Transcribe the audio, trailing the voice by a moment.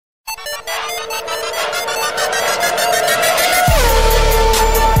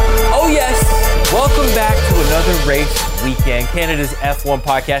Oh yes, welcome back to another race weekend, Canada's F1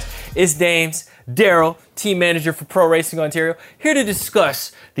 podcast. It's Dames, Darryl, team manager for Pro Racing Ontario, here to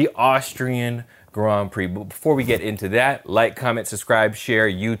discuss the Austrian Grand Prix. But before we get into that, like, comment, subscribe, share,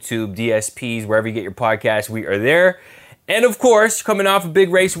 YouTube, DSPs, wherever you get your podcasts, we are there. And of course, coming off a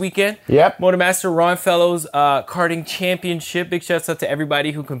big race weekend, Motormaster Ron Fellows karting championship. Big shouts out to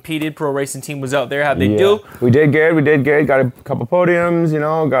everybody who competed. Pro Racing team was out there. How'd they do? We did good. Got a couple podiums,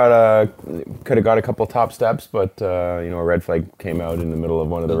 could have got a couple top steps, but a red flag came out in the middle of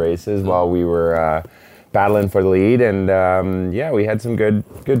one of the races while we were battling for the lead. And we had some good,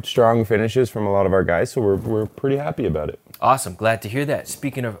 strong finishes from a lot of our guys, so we're pretty happy about it. Awesome, glad to hear that.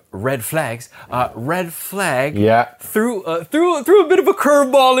 Speaking of red flags, red flag threw a bit of a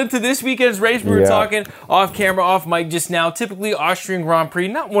curveball into this weekend's race. We were talking off camera, off mic just now. Typically, Austrian Grand Prix,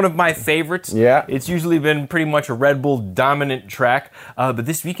 not one of my favorites. It's usually been pretty much a Red Bull dominant track, but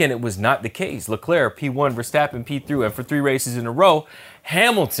this weekend it was not the case. Leclerc P1, Verstappen P3, and for 3 races in a row,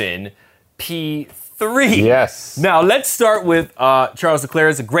 Hamilton P3. Yes. Now let's start with Charles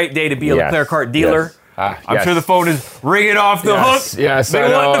Leclerc. It's a great day to be a Leclerc kart dealer. Yes. I'm sure the phone is ringing off the hook. Yes, they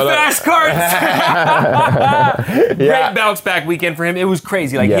want the fast carts. Great bounce back weekend for him. It was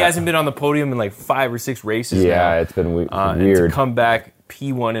crazy. He hasn't been on the podium in like 5 or 6 races now. It's been weird. And to come back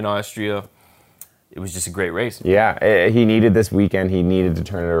P1 in Austria, it was just a great race. Yeah, he needed this weekend. He needed to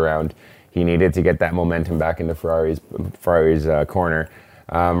turn it around. He needed to get that momentum back into Ferrari's corner.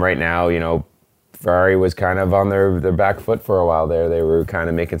 Right now, Ferrari was kind of on their back foot for a while there. They were kind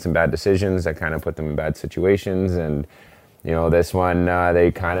of making some bad decisions that kind of put them in bad situations. And, this one,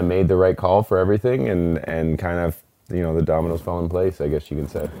 they kind of made the right call for everything and kind of, the dominoes fell in place, I guess you can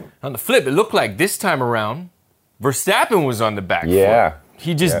say. On the flip, it looked like this time around, Verstappen was on the back foot.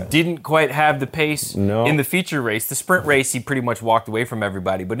 He just didn't quite have the pace in the feature race. The sprint race, he pretty much walked away from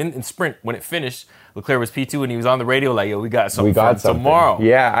everybody. But in sprint, when it finished, Leclerc was P2 and he was on the radio like, we got something tomorrow.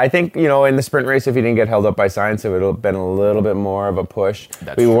 Yeah, I think, in the sprint race, if he didn't get held up by Sainz, it would have been a little bit more of a push.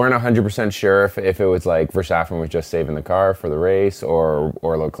 We weren't 100% sure if it was like Verstappen was just saving the car for the race or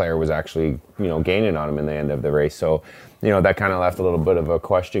Leclerc was actually, gaining on him in the end of the race. So, that kind of left a little bit of a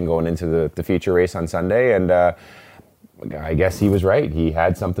question going into the feature race on Sunday. And, I guess he was right. He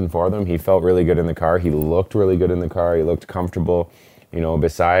had something for them. He felt really good in the car. He looked really good in the car. He looked comfortable.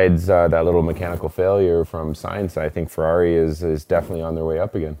 Besides that little mechanical failure from Sainz, I think Ferrari is definitely on their way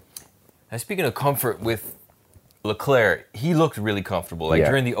up again. Now, speaking of comfort with Leclerc, he looked really comfortable.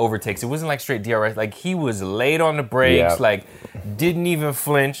 During the overtakes, it wasn't like straight DRS. He was laid on the brakes, didn't even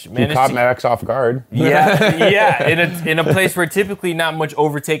flinch. He caught Max off guard. In a place where typically not much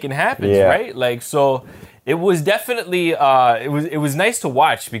overtaking happens, right? So it was definitely it was nice to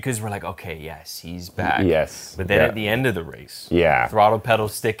watch because we're like, okay, yes, he's back. Yes. But then at the end of the race, throttle pedal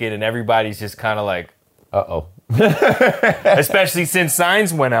sticking, and everybody's just kind of like, uh-oh. Especially since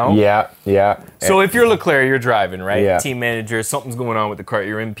Sainz went out. Yeah. So if you're Leclerc, you're driving, right? Yeah. Team manager, something's going on with the car.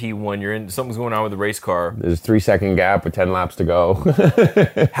 You're in P1. Something's going on with the race car. There's a 3-second gap with 10 laps to go.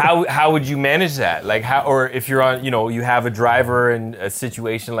 How would you manage that? Or if you're on, you have a driver and a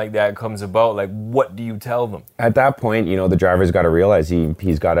situation like that comes about, what do you tell them? At that point, the driver's got to realize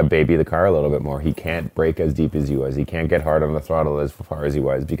he's got to baby the car a little bit more. He can't brake as deep as he was. He can't get hard on the throttle as far as he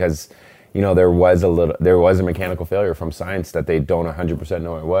was because there was a mechanical failure from Sainz that they don't 100%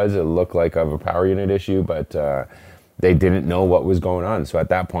 know it was. It looked like a power unit issue, but they didn't know what was going on. So at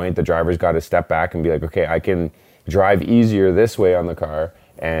that point, the driver's got to step back and be like, okay, I can drive easier this way on the car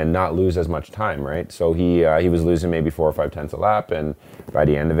and not lose as much time, right? So he was losing maybe 4 or 5 tenths a lap, and by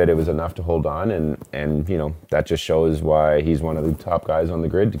the end of it, it was enough to hold on. And that just shows why he's one of the top guys on the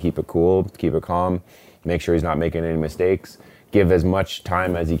grid, to keep it cool, to keep it calm, make sure he's not making any mistakes. Give as much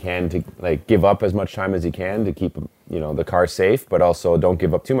time as he can to give up as much time as he can to keep the car safe, but also don't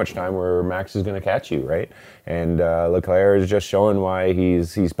give up too much time where Max is going to catch you, right? And Leclerc is just showing why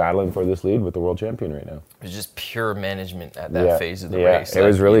he's battling for this lead with the world champion right now. It was just pure management at that phase of the race. It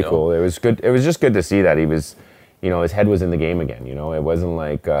was really cool. It was good. It was just good to see that he was, his head was in the game again. It wasn't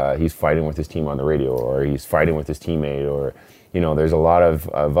like he's fighting with his team on the radio or he's fighting with his teammate or, there's a lot of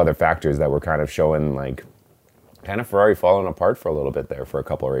other factors that were kind of showing kind of Ferrari falling apart for a little bit there for a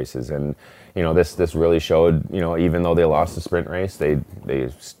couple of races. And, this really showed, even though they lost the sprint race, they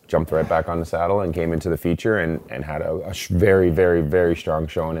jumped right back on the saddle and came into the feature and had a very, very, very strong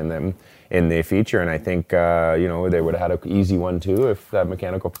showing in the feature. And I think, they would have had an easy one too if that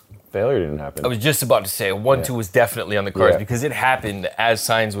mechanical failure didn't happen. I was just about to say 1-2 was definitely on the cards because it happened as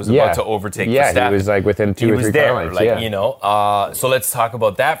Sainz was about to overtake Verstappen. Yeah, he was like within 2 or 3 there, car lengths. you know. So let's talk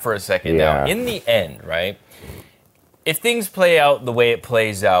about that for a second. Now, in the end, right? If things play out the way it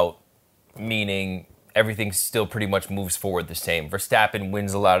plays out, meaning everything still pretty much moves forward the same. Verstappen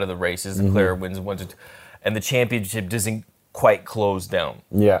wins a lot of the races. Leclerc wins 1-2, and the championship doesn't quite close down.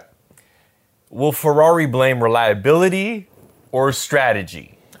 Yeah. Will Ferrari blame reliability or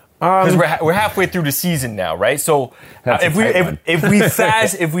strategy? Because we're halfway through the season now, right? So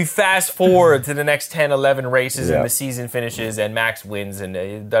if we fast forward to the next 10, 11 races and the season finishes and Max wins and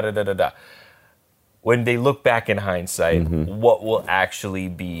when they look back in hindsight, what will actually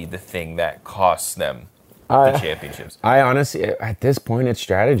be the thing that costs them the championships? I honestly, at this point, it's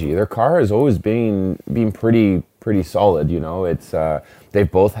strategy. Their car has always been pretty solid. You know, it's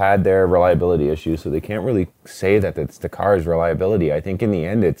they've both had their reliability issues, so they can't really say that it's the car's reliability. I think in the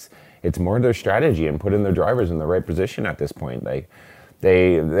end, it's more their strategy and putting their drivers in the right position at this point. Like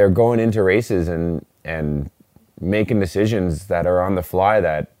they're going into races and making decisions that are on the fly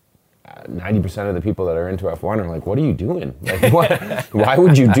that 90% of the people that are into F1 are like, what are you doing? Like, why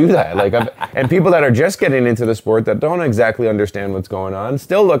would you do that? Like, and people that are just getting into the sport that don't exactly understand what's going on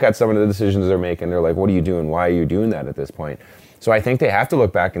still look at some of the decisions they're making. They're like, what are you doing? Why are you doing that at this point? So I think they have to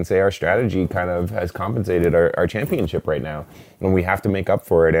look back and say our strategy kind of has compensated our championship right now, and we have to make up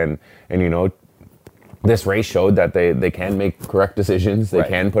for it. And you know, this race showed that they can make correct decisions. They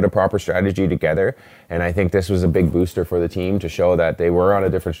can put a proper strategy together. And I think this was a big booster for the team to show that they were on a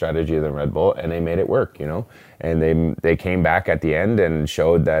different strategy than Red Bull, and they made it work, you know. And they came back at the end and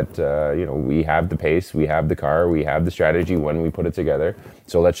showed that, you know, we have the pace, we have the car, we have the strategy when we put it together.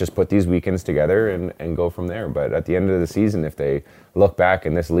 So let's just put these weekends together and go from there. But at the end of the season, if they look back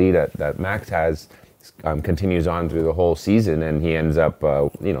and this lead that Max has continues on through the whole season, and he ends up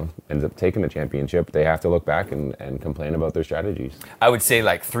taking the championship, they have to look back and complain about their strategies. I would say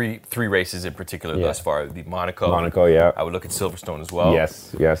like three races in particular thus far. It would be Monaco. I would look at Silverstone as well.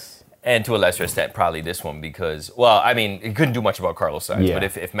 Yes. And to a lesser extent, probably this one because, well, I mean, it couldn't do much about Carlos Sainz, but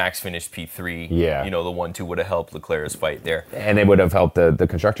if Max finished P3, you know, the 1-2 would have helped Leclerc's fight there. And it would have helped the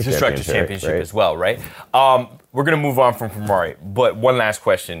Constructors' Championship right? as well, right? We're going to move on from Ferrari, but one last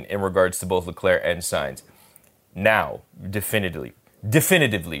question in regards to both Leclerc and Sainz. Now, definitively,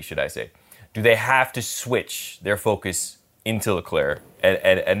 should I say, do they have to switch their focus into Leclerc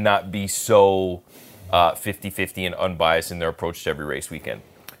and not be so 50-50 and unbiased in their approach to every race weekend?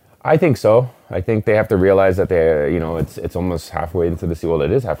 I think so. I think they have to realize that they, you know, it's almost halfway into the season. Well,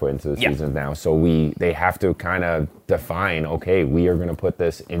 it is halfway into the season now. So they have to kind of define, okay, we are going to put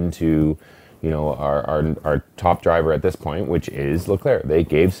this into, you know, our top driver at this point, which is Leclerc. They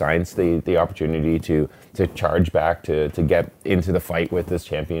gave Sainz the opportunity to charge back, to get into the fight with this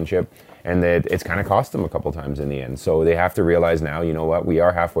championship. And that it's kind of cost them a couple times in the end. So they have to realize now, you know what, we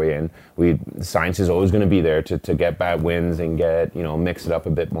are halfway in. Sainz is always going to be there to get bad wins and get, you know, mix it up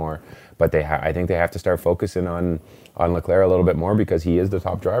a bit more. But I think they have to start focusing on Leclerc a little bit more because he is the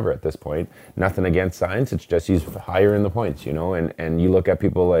top driver at this point. Nothing against Sainz, it's just he's higher in the points, you know. And you look at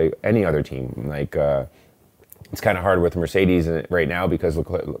people like any other team, like it's kind of hard with Mercedes right now because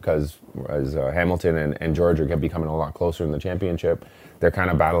Hamilton and George are becoming a lot closer in the championship. They're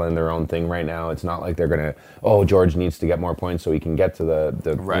kind of battling their own thing right now. It's not like they're going to, George needs to get more points so he can get to the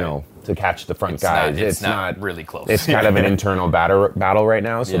you know, to catch the front guys. It's not really close. It's kind of an internal battle right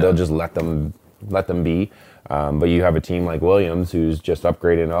now, so they'll just let them be. But you have a team like Williams who's just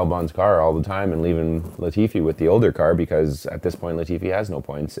upgrading Albon's car all the time and leaving Latifi with the older car because at this point Latifi has no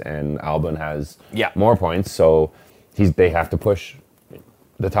points and Albon has more points. So they have to push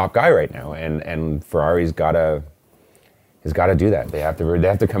the top guy right now, and Ferrari's got to do that. They have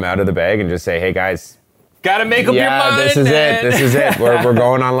to come out of the bag and just say, hey guys, gotta make up your mind. This is it. We're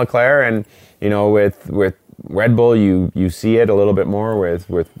going on Leclerc, and you know with Red Bull you see it a little bit more with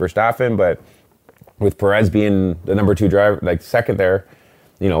Verstappen, but with Perez being the number 2 driver, like second there,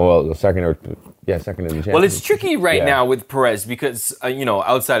 you know, well, second in the championship. Well, it's tricky right now with Perez because, you know,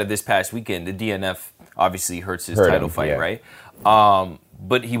 outside of this past weekend, the DNF obviously hurt his title fight, right?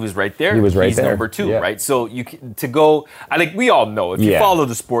 But he was right there. He's there. Number 2, right? So we all know, if you follow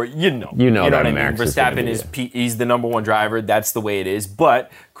the sport, you know what I mean. Verstappen he's the number 1 driver. That's the way it is.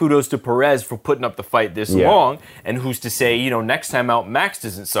 But kudos to Perez for putting up the fight this long. And who's to say, you know, next time out, Max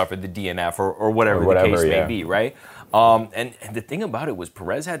doesn't suffer the DNF or whatever the case may be, right? And the thing about it was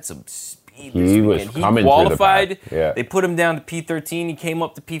Perez had some speed this weekend. He qualified. They put him down to P13. He came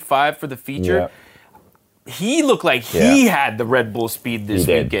up to P5 for the feature. he looked like he had the Red Bull speed this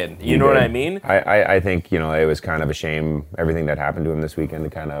weekend. You know what I mean? I think, it was kind of a shame, everything that happened to him this weekend.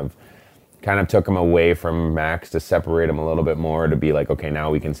 It kind of took him away from Max to separate him a little bit more, to be like, okay,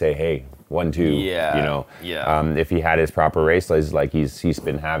 now we can say, hey, 1-2. If he had his proper race like he's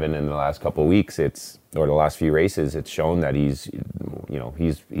been having in the last couple of weeks, or the last few races, it's shown that he's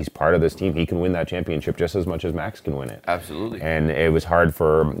part of this team. He can win that championship just as much as Max can win it. Absolutely. And it was hard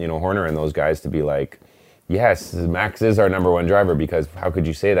for, Horner and those guys to be like, yes, Max is our number one driver, because how could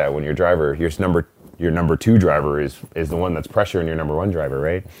you say that when your driver, your number two driver is the one that's pressuring your number one driver,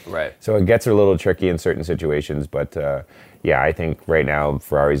 right? Right. So it gets a little tricky in certain situations, but I think right now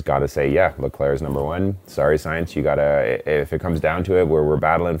Ferrari's got to say, Leclerc's number one. Sorry, Sainz, you gotta. If it comes down to it, where we're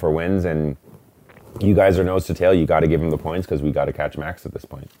battling for wins and you guys are nose to tail, you got to give him the points, because we got to catch Max at this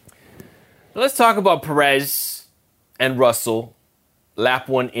point. Let's talk about Perez and Russell. Lap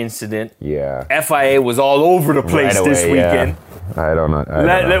 1 incident. Yeah. FIA was all over the place this weekend. Yeah. I don't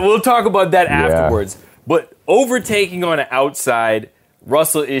know. We'll talk about that afterwards. But overtaking on an outside,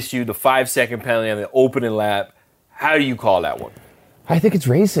 Russell issued the 5-second penalty on the opening lap. How do you call that one? I think it's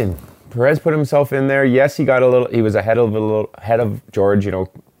racing. Perez put himself in there. Yes, he was ahead of George,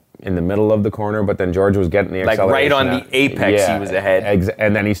 in the middle of the corner, but then George was getting the acceleration. Like right on the apex, he was ahead.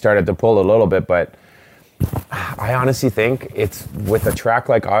 And then he started to pull a little bit, but I honestly think it's with a track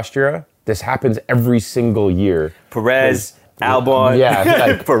like Austria, this happens every single year. Perez, Albon,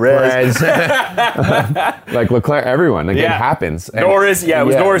 like Perez. Like Leclerc, everyone. Like it happens. And Norris, it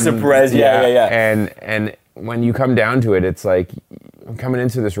was Norris and Perez. And when you come down to it, it's like, coming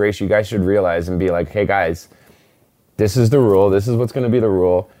into this race, you guys should realize and be like, hey guys, this is the rule. This is what's going to be the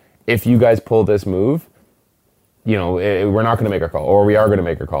rule. If you guys pull this move, we're not going to make a call, or we are going to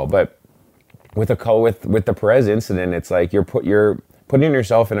make a call. But with the Perez incident, it's like you're putting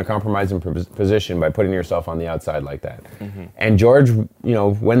yourself in a compromising position by putting yourself on the outside like that. Mm-hmm. And George,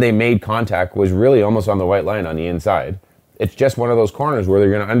 when they made contact, was really almost on the white line on the inside. It's just one of those corners where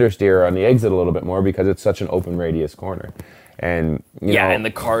they're going to understeer on the exit a little bit more, because it's such an open radius corner. And and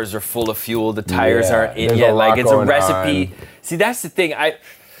the cars are full of fuel. The tires aren't in yet. Like, it's a recipe. On. See, that's the thing. I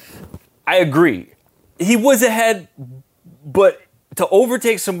agree. He was ahead, but to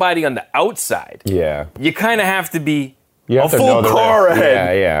overtake somebody on the outside, you kind of have to be a full car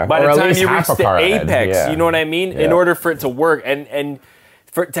ahead. By the time you reach the apex, you know what I mean? In order for it to work, and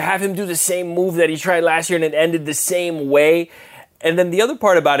to have him do the same move that he tried last year and it ended the same way. And then the other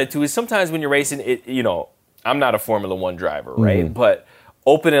part about it too is sometimes when you're racing, I'm not a Formula One driver, right? Mm-hmm. But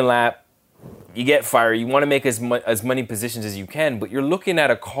opening lap, you get fire. You want to make as many positions as you can, but you're looking at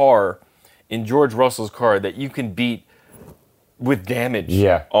a car in George Russell's car that you can beat with damage,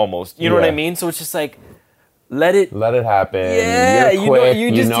 almost. You know what I mean? So it's just like, let it happen. Yeah, you're quick.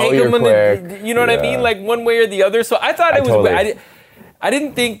 You just take them on you know what I mean? Like one way or the other. So I thought it was. Totally. I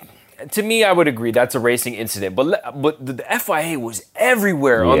didn't think. To me, I would agree that's a racing incident, but the FIA was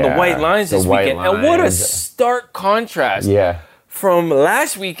everywhere on the white lines this weekend, and what a stark contrast from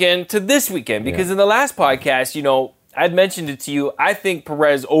last weekend to this weekend. Because in the last podcast, I'd mentioned it to you. I think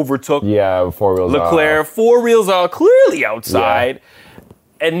Perez overtook 4 wheels Leclerc, 4 wheels out, clearly outside,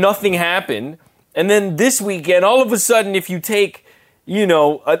 and nothing happened. And then this weekend, all of a sudden, if you take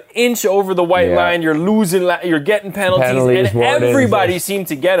an inch over the white line, you're losing, you're getting penalties, and everybody seemed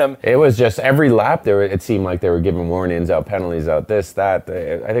to get them. It was just every lap it seemed like they were giving warnings out, penalties out, this, that.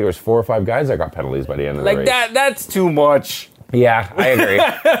 I think there was 4 or 5 guys that got penalties by the end of the race. That's too much. Yeah, I agree.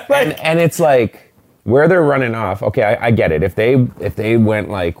 and it's like, where they're running off, okay, I get it. If they went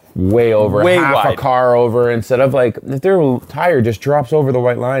like way over, half wide. A car over, instead of like, if their tire just drops over the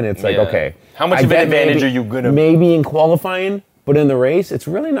white line, it's like, okay. How much of an advantage are you going to... Maybe in qualifying, but in the race, it's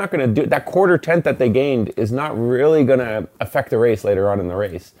really not going to do... That quarter tenth that they gained is not really going to affect the race later on in the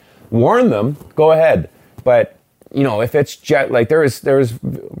race. Warn them, go ahead. But, if it's like, there was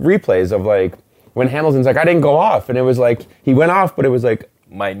replays of like, when Hamilton's like, I didn't go off. And it was like, he went off, but it was like...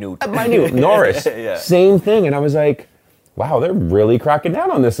 Minute. Norris, same thing. And I was like, wow, they're really cracking down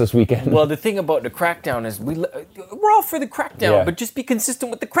on this weekend. Well, the thing about the crackdown is we're all for the crackdown, but just be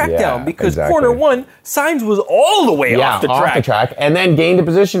consistent with the crackdown, because corner 1, Sainz was all the way off the track, and then gained a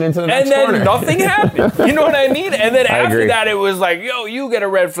position into the next corner. And then nothing happened. You know what I mean? And then after that, it was like, yo, you get a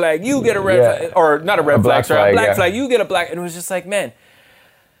red flag, you get a red flag, or not a red flag, sorry, a black flag, you get a black. And it was just like, man,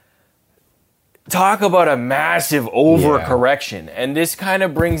 talk about a massive overcorrection. And this kind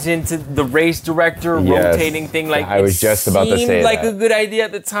of brings into the race director rotating thing. Like, I was just about to say seemed like a good idea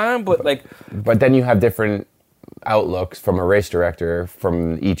at the time, but like... But then you have different outlooks from a race director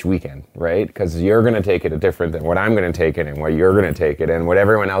from each weekend, right? Because you're going to take it different than what I'm going to take it, and what you're going to take it, and what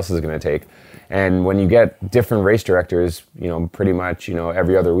everyone else is going to take. And when you get different race directors, pretty much,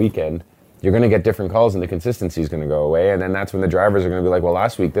 every other weekend, you're going to get different calls and the consistency is going to go away. And then that's when the drivers are going to be like, well,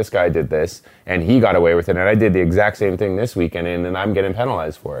 last week this guy did this and he got away with it. And I did the exact same thing this weekend and I'm getting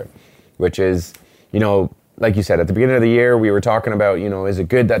penalized for it, which is, like you said, at the beginning of the year, we were talking about, is it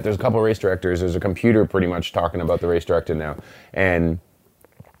good that there's a couple of race directors? There's a computer pretty much talking about the race director now. And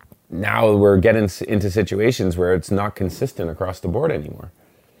now we're getting into situations where it's not consistent across the board anymore.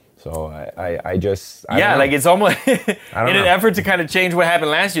 So I don't know. Like it's almost in an effort to kind of change what happened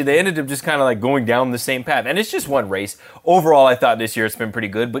last year, they ended up just kind of like going down the same path. And it's just one race. Overall, I thought this year it's been pretty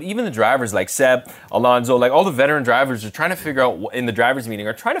good. But even the drivers like Seb, Alonso, like all the veteran drivers are trying to figure out in the drivers meeting,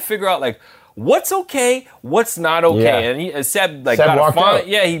 are trying to figure out like what's okay, what's not okay. Yeah. And Seb got a fun.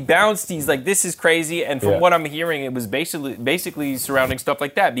 Yeah, he bounced. He's like, this is crazy. And from what I'm hearing, it was basically surrounding stuff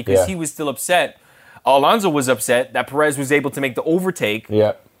like that because he was still upset. Alonso was upset that Perez was able to make the overtake.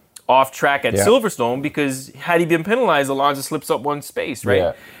 Yeah. Off track at Silverstone because had he been penalized, Alonso slips up one space, right?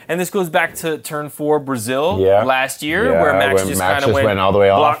 Yeah. And this goes back to turn 4 Brazil last year where Max just kind of went all the way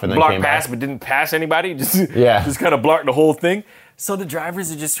off and then blocked came past back. But didn't pass anybody, just kind of blocked the whole thing. So the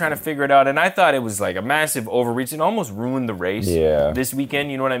drivers are just trying to figure it out. And I thought it was like a massive overreach and almost ruined the race this weekend,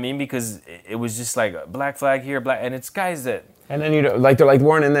 you know what I mean? Because it was just like a black flag here, and it's guys that... And then they're like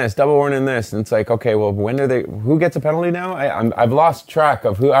warning this, double warning this, and it's like, okay, well, when are they? Who gets a penalty now? I've lost track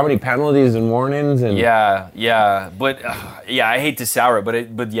of how many penalties and warnings and but I hate to sour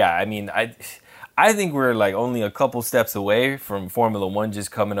it, but I mean, I think we're like only a couple steps away from Formula One just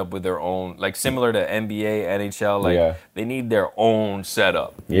coming up with their own, like similar to NBA, NHL, like they need their own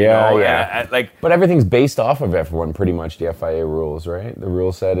setup. But everything's based off of F1, pretty much the FIA rules, right? The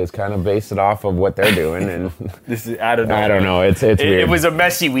rule set is kind of based off of what they're doing, and this is I don't know. It's weird. It was a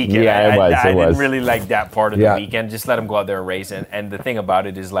messy weekend. Yeah, it was. I didn't really like that part of the weekend. Just let them go out there and race. And the thing about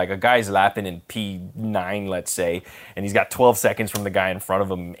it is, like, a guy's lapping in P9, let's say, and he's got 12 seconds from the guy in front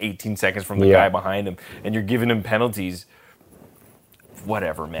of him, 18 seconds from the guy behind him, and you're giving him penalties.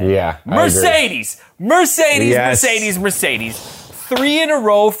 Whatever, man. Yeah. Mercedes. 3 in a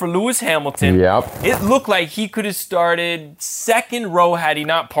row for Lewis Hamilton. Yep. It looked like he could have started second row had he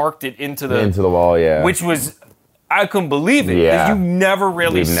not parked it into the wall, which was, I couldn't believe it. Because you never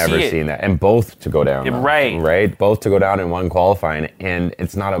really see it. We've never seen that. And both to go down. Right? Both to go down in one qualifying. And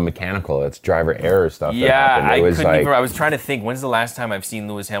it's not a mechanical. It's driver error stuff. I was trying to think, when's the last time I've seen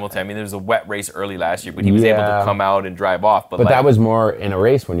Lewis Hamilton? I mean, there was a wet race early last year, but he was able to come out and drive off. But that was more in a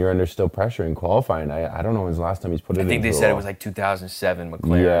race when you're under still pressure in qualifying. I don't know when's the last time he's put it in. I think they said it was like 2007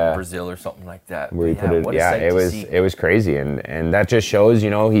 McLaren, Brazil or something like that. Where he put it. It was crazy. And that just shows,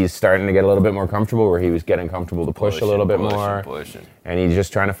 he's starting to get a little bit more comfortable where he was getting comfortable to push a little bit more. And he's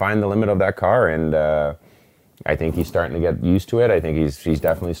just trying to find the limit of that car, and I think he's starting to get used to it. I think he's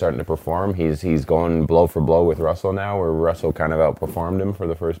definitely starting to perform. He's going blow for blow with Russell now, where Russell kind of outperformed him for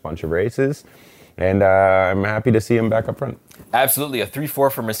the first bunch of races, and I'm happy to see him back up front. Absolutely, a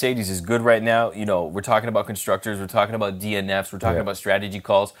 3-4 for Mercedes is good right now. We're talking about constructors, we're talking about DNFs, we're talking about strategy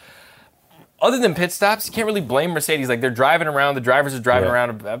calls. Other than pit stops, you can't really blame Mercedes. Like, they're driving around, the drivers are driving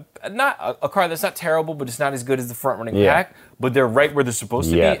around not a car that's not terrible, but it's not as good as the front-running pack. But they're right where they're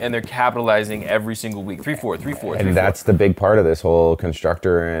supposed to be, and they're capitalizing every single week. 3-4. And that's the big part of this whole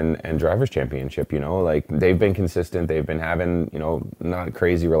constructor and drivers championship. Like, they've been consistent. They've been having not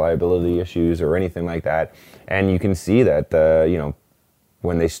crazy reliability issues or anything like that. And you can see that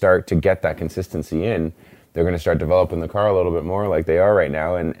when they start to get that consistency in, they're going to start developing the car a little bit more like they are right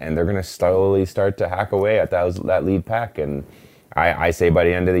now, and they're going to slowly start to hack away at that lead pack. And I say by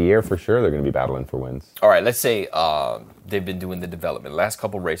the end of the year, for sure, they're going to be battling for wins. All right, let's say they've been doing the development. Last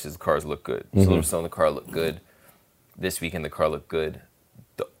couple races, the cars look good. Silverstone, the car looked good. This weekend, the car looked good.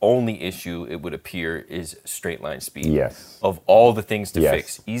 The only issue, it would appear, is straight line speed. Yes. Of all the things to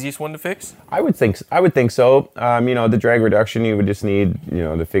fix, easiest one to fix? I would think so. The drag reduction, you would just need,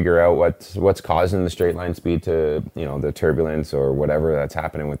 to figure out what's causing the straight line speed to, the turbulence or whatever that's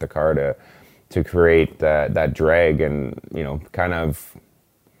happening with the car to create that drag, and kind of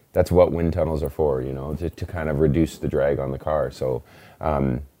that's what wind tunnels are for. To kind of reduce the drag on the car. So.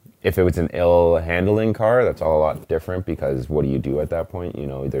 If it was an ill handling car, that's all a lot different, because what do you do at that point?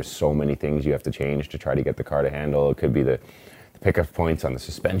 There's so many things you have to change to try to get the car to handle. It could be the pickup points on the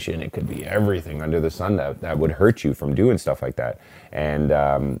suspension. It could be everything under the sun that would hurt you from doing stuff like that. And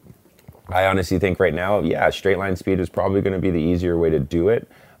I honestly think right now, straight line speed is probably going to be the easier way to do it.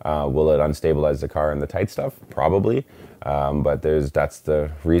 Will it unstabilize the car in the tight stuff? Probably. But that's the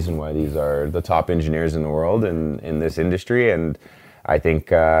reason why these are the top engineers in the world in this industry. And I think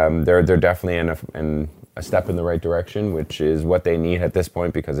they're definitely a step in the right direction, which is what they need at this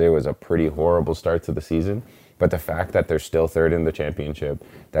point because it was a pretty horrible start to the season. But the fact that they're still third in the championship,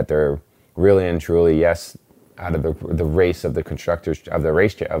 that they're really and truly, yes, out of the race of the constructors of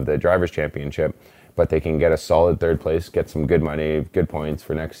the drivers championship, but they can get a solid third place, get some good money, good points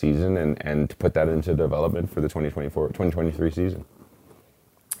for next season, and to put that into development for the 2023 season.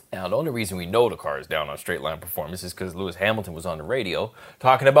 Now, the only reason we know the car is down on straight line performance is because Lewis Hamilton was on the radio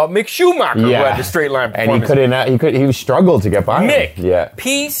talking about Mick Schumacher, who had the straight line performance. And he struggled to get by Mick, him. Yeah.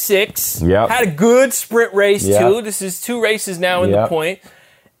 P6, had a good sprint race too. This is 2 races now in the point.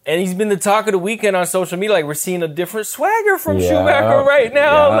 And he's been the talk of the weekend on social media. Like, we're seeing a different swagger from Schumacher right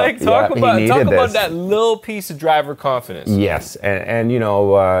now. Like, talk about that little piece of driver confidence. Yes, and you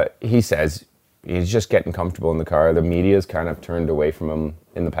know, he says he's just getting comfortable in the car. The media's kind of turned away from him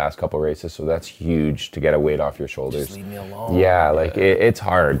in the past couple races, so that's huge to get a weight off your shoulders. Just leave me alone. Yeah, like it's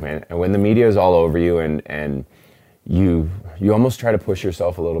hard, man. And when the media is all over you and you almost try to push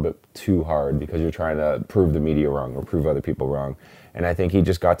yourself a little bit too hard because you're trying to prove the media wrong or prove other people wrong. And I think he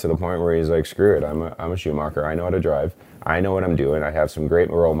just got to the point where he's like, screw it, I'm a Schumacher. I know how to drive. I know what I'm doing. I have some great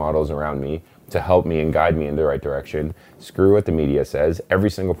role models around me to help me and guide me in the right direction. Screw what the media says. Every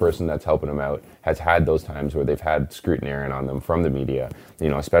single person that's helping him out has had those times where they've had scrutiny on them from the media. You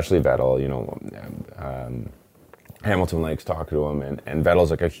know, especially Vettel. You know, Hamilton likes talking to him, and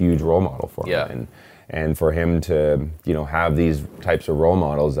Vettel's like a huge role model for him. And for him to, you know, have these types of role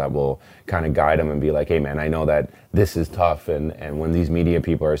models that will kind of guide him and be like, hey, man, I know that this is tough. And when these media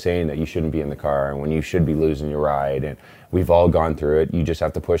people are saying that you shouldn't be in the car and when you should be losing your ride, and we've all gone through it, you just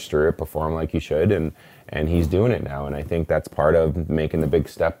have to push through it, perform like you should. And he's doing it now. And I think that's part of making the big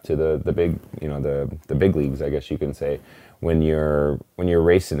step to the big, you know, the big leagues, I guess you can say. When you're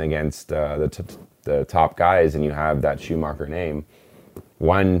racing against the top guys and you have that Schumacher name,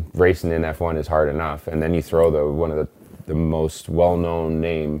 one, racing in F1 is hard enough, and then you throw one of the most well-known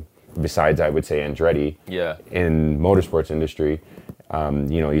name, besides I would say Andretti, in motorsports industry.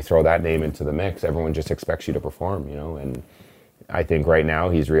 You know, you throw that name into the mix, everyone just expects you to perform, you know. And I think right now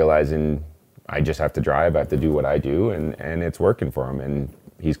he's realizing I just have to drive, I have to do what I do, and it's working for him. And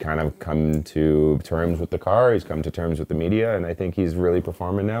he's kind of come to terms with the car, he's come to terms with the media, and I think he's really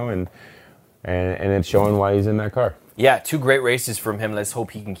performing now, and it's showing why he's in that car. Yeah, 2 great races from him. Let's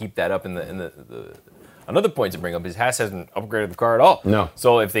hope he can keep that up in the another point to bring up is Haas hasn't upgraded the car at all. No.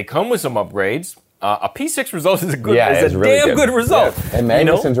 So if they come with some upgrades, a P6 result is a really damn good result. Yeah. And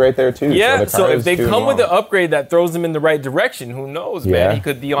Magnussen's right there too. Yeah, so if they come with an upgrade that throws them in the right direction, who knows, man? He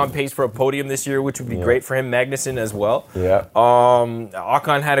could be on pace for a podium this year, which would be great for him, Magnussen as well. Yeah.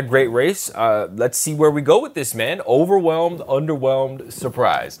 Ocon had a great race. Let's see where we go with this, man. Overwhelmed, underwhelmed,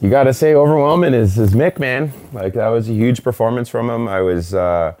 surprised. You got to say overwhelming is Mick, man. Like, that was a huge performance from him. I was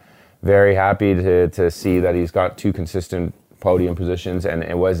very happy to see that he's got 2 consistent podium positions, and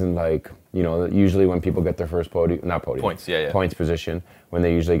it wasn't like, you know, usually when people get their first points position, when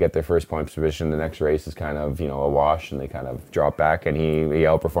they usually get their first points position, the next race is kind of, you know, a wash and they kind of drop back, and he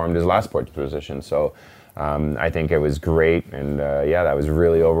outperformed his last points position. So I think it was great, and that was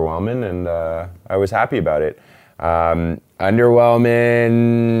really overwhelming, and I was happy about it.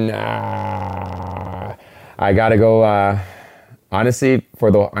 Underwhelming, I gotta go, honestly,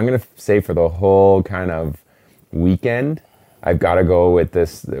 I'm gonna say for the whole kind of weekend, I've got to go with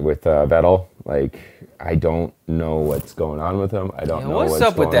Vettel. Like, I don't know what's going on with him. I don't know what's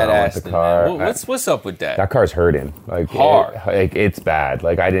up with that Aston, the car. What's up with that? That car's hurting. Like, hard. It's bad.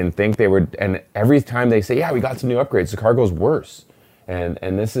 Like, I didn't think they would. And every time they say, yeah, we got some new upgrades, the car goes worse. And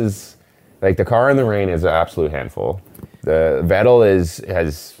this is, like, the car in the rain is an absolute handful. The Vettel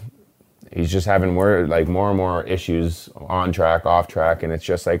he's just having more and more issues on track, off track, and it's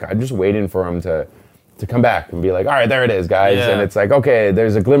just like, I'm just waiting for him to come back and be like, all right, there it is, guys. Yeah. And it's like, okay,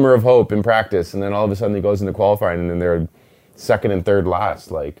 there's a glimmer of hope in practice, and then all of a sudden he goes into qualifying, and then they're second and third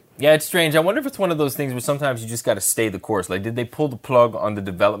last. Like, yeah, it's strange. I wonder if it's one of those things where sometimes you just got to stay the course. Like, did they pull the plug on the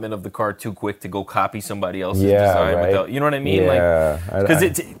development of the car too quick to go copy somebody else's design? Right. Without, you know what I mean? Yeah. Like, because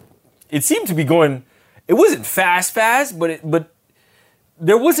it seemed to be going. It wasn't fast, but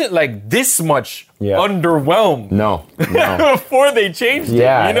there wasn't like this much underwhelmed. No. Before they changed it.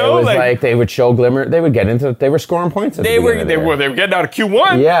 Yeah, you know, it was like they would show glimmer. They would get into. They were scoring points. They were getting out of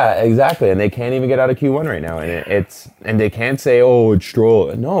Q1. Yeah, exactly, and they can't even get out of Q1 right now. And they can't say, oh, it's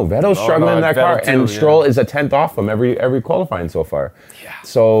Stroll. No, Vettel's struggling in that car, and Stroll is a 10th off him every qualifying so far. Yeah.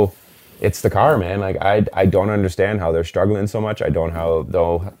 So it's the car, man. Like, I don't understand how they're struggling so much. I don't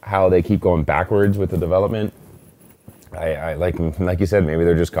know how they keep going backwards with the development. I like you said, maybe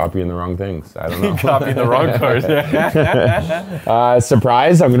they're just copying the wrong things. I don't know. Copying the wrong cars.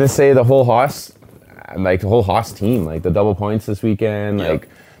 Surprise, I'm going to say the whole Haas. like the whole Haas team, like the double points this weekend, like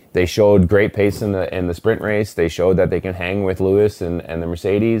they showed great pace in the sprint race. They showed that they can hang with Lewis and the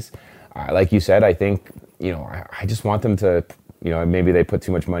Mercedes. Like you said, I think, I just want them to, maybe they put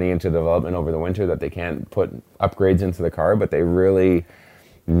too much money into development over the winter that they can't put upgrades into the car, but they really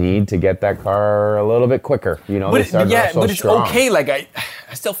need to get that car a little bit quicker. They started off so but it's strong. okay. Like I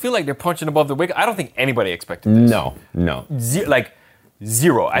still feel like they're punching above their weight. I don't think anybody expected this. No.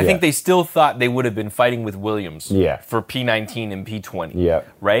 Zero. I think they still thought they would have been fighting with Williams for P19 and P20. Yeah.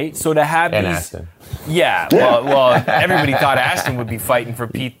 Right? So to have and these... Aston. Yeah. Well, everybody thought Aston would be fighting for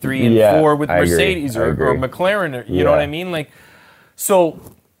P3 and 4 with Mercedes or McLaren. Or, you know what I mean? Like, so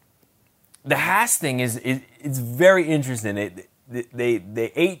the Haas thing is it's very interesting.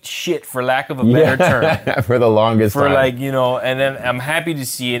 They ate shit, for lack of a better term. For the longest time. And then I'm happy to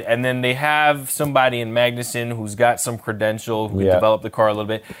see it. And then they have somebody in Magnussen who's got some credential, who developed the car a little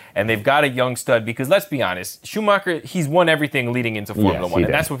bit. And they've got a young stud because, let's be honest, Schumacher, he's won everything leading into Formula 1.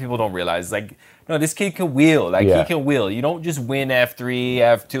 And that's what people don't realize. Like, no, this kid can wheel. He can wheel. You don't just win F3,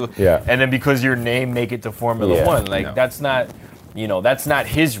 F2, and then because your name make it to Formula 1. That's not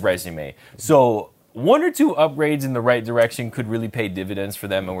his resume. So... one or two upgrades in the right direction could really pay dividends for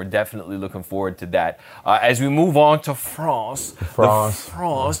them, and we're definitely looking forward to that. As we move on to France, the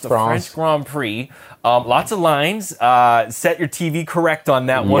French Grand Prix, lots of lines. Set your TV correct on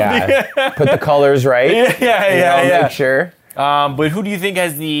that one. Yeah. Put the colors right. Make sure. But who do you think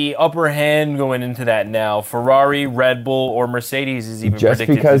has the upper hand going into that now? Ferrari, Red Bull, or Mercedes is even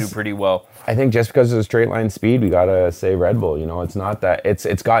predicted to do pretty well? I think just because of the straight line speed, we gotta say Red Bull. It's not that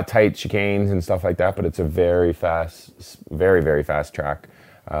it's got tight chicanes and stuff like that, but it's a very fast, very very fast track.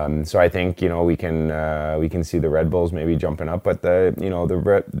 So I think we can see the Red Bulls maybe jumping up, but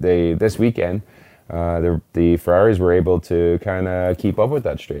this weekend. The Ferraris were able to kind of keep up with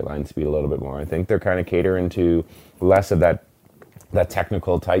that straight line speed a little bit more. I think they're kind of catering to less of that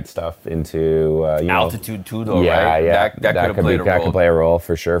technical tight stuff into altitude too, though, right? Yeah, that could play a role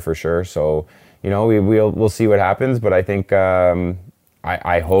for sure. So we'll see what happens, but I think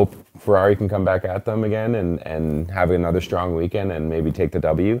I hope Ferrari can come back at them again and have another strong weekend and maybe take the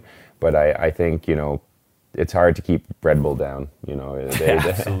W. But I think it's hard to keep Red Bull down.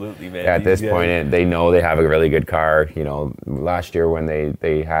 Absolutely, man. At this point, they know they have a really good car. Last year when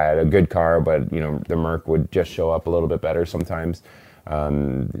they had a good car, but the Merc would just show up a little bit better sometimes.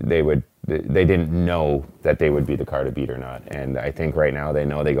 They didn't know that they would be the car to beat or not. And I think right now they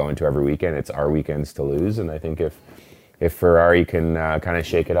know they go into every weekend. It's our weekends to lose. And I think if Ferrari can kind of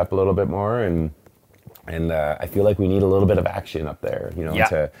shake it up a little bit more and I feel like we need a little bit of action up there,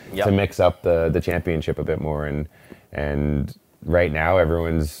 to mix up the championship a bit more. And right now,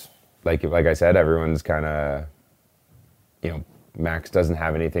 everyone's like I said, everyone's kind of, Max doesn't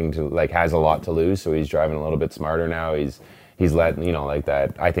have anything to has a lot to lose, so he's driving a little bit smarter now. He's let like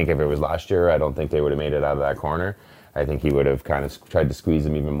that. I think if it was last year, I don't think they would have made it out of that corner. I think he would have kind of tried to squeeze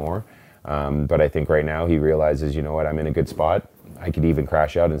him even more. But I think right now he realizes, I'm in a good spot. I could even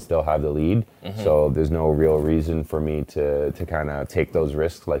crash out and still have the lead. Mm-hmm. So there's no real reason for me to kind of take those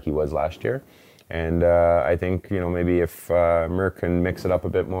risks like he was last year. And I think, maybe if Merc can mix it up a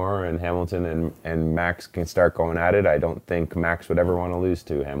bit more and Hamilton and Max can start going at it, I don't think Max would ever want to lose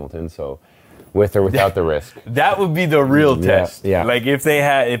to Hamilton. So with or without the risk. That would be the real test. Yeah. Like if they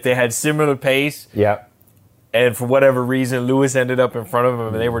had similar pace. Yeah. And for whatever reason, Lewis ended up in front of him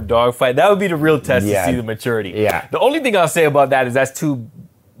and they were dogfight. That would be the real test to see the maturity. Yeah. The only thing I'll say about that is that's two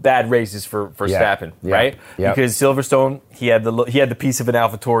bad races for Verstappen, right? Yep. Because Silverstone, he had the piece of an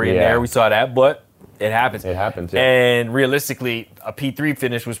AlphaTauri in there. We saw that, but it happens. It happens. And realistically, a P3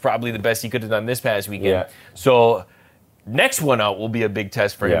 finish was probably the best he could have done this past weekend. Yeah. So next one out will be a big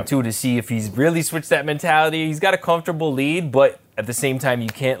test for him too, to see if he's really switched that mentality. He's got a comfortable lead, but at the same time, you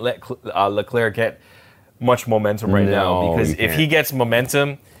can't let Leclerc get much momentum right now, because if he gets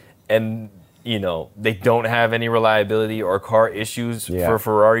momentum and they don't have any reliability or car issues for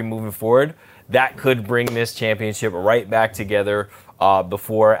Ferrari moving forward, that could bring this championship right back together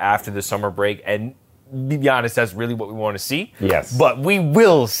after the summer break. And to be honest, that's really what we want to see. Yes. But we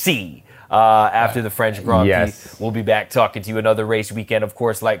will see after the French Grand Prix. We'll be back talking to you another race weekend. Of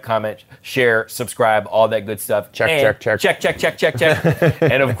course, like, comment, share, subscribe, all that good stuff. Check.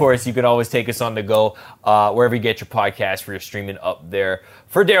 And of course, you can always take us on the go wherever you get your podcast for your streaming up there.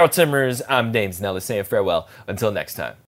 For Darryl Timmers, I'm Dames Nellas saying farewell. Until next time.